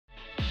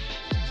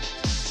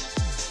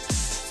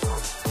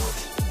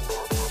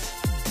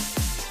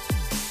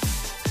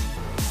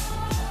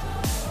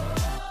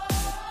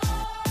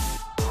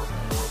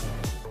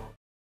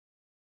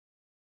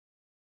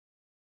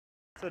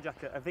So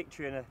Jack, a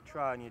victory and a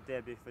try on your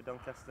debut for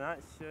Doncaster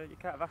Knights, you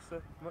can't have asked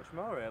for much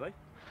more really.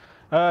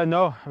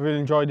 No, I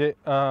really enjoyed it.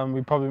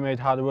 We probably made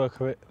harder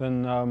work of it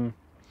than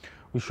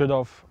we should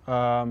have,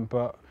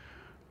 but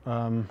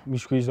we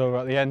squeezed over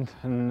at the end,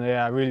 and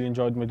yeah, I really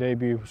enjoyed my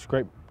debut. It was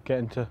great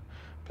getting to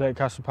play at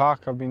Castle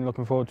Park. I've been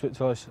looking forward to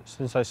it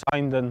since I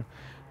signed, and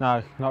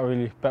now not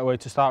really a better way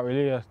to start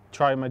really.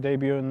 Try my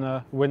debut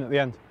and win at the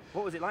end.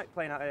 What was it like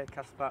playing out at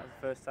Castle Park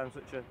the first time,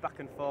 such a back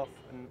and forth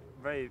and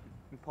very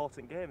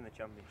important game in the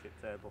championship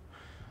table?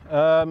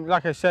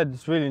 Like I said,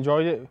 just really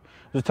enjoyed it. It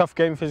was a tough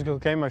game, physical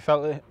game. I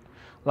felt it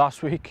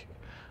last week,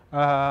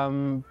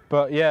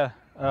 but yeah,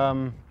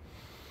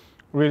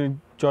 really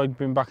enjoyed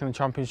being back in the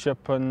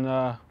championship, and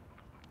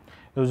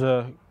it was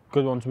a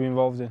good one to be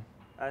involved in.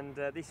 And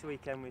this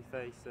weekend we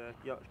face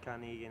Yorkshire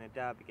Carnegie in a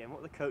derby game.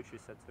 What the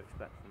coaches said to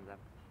expect from them?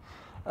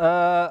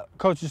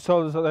 Coaches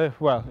told us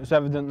that it's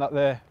evident that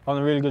they're on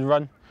a really good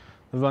run.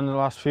 They've won the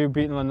last few,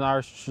 beating London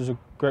Irish, which is a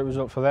great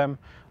result for them.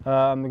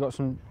 They've got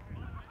some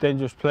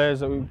dangerous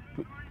players that we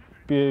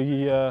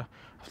have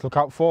to look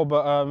out for,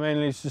 but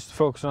mainly it's just to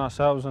focus on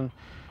ourselves and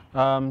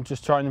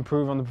just try and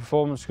improve on the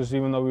performance, because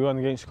even though we won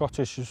against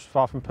Scottish, it was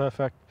far from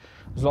perfect.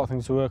 There's a lot of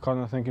things to work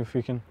on. I think if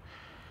we can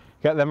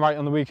get them right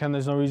on the weekend,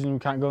 there's no reason we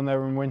can't go in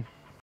there and win.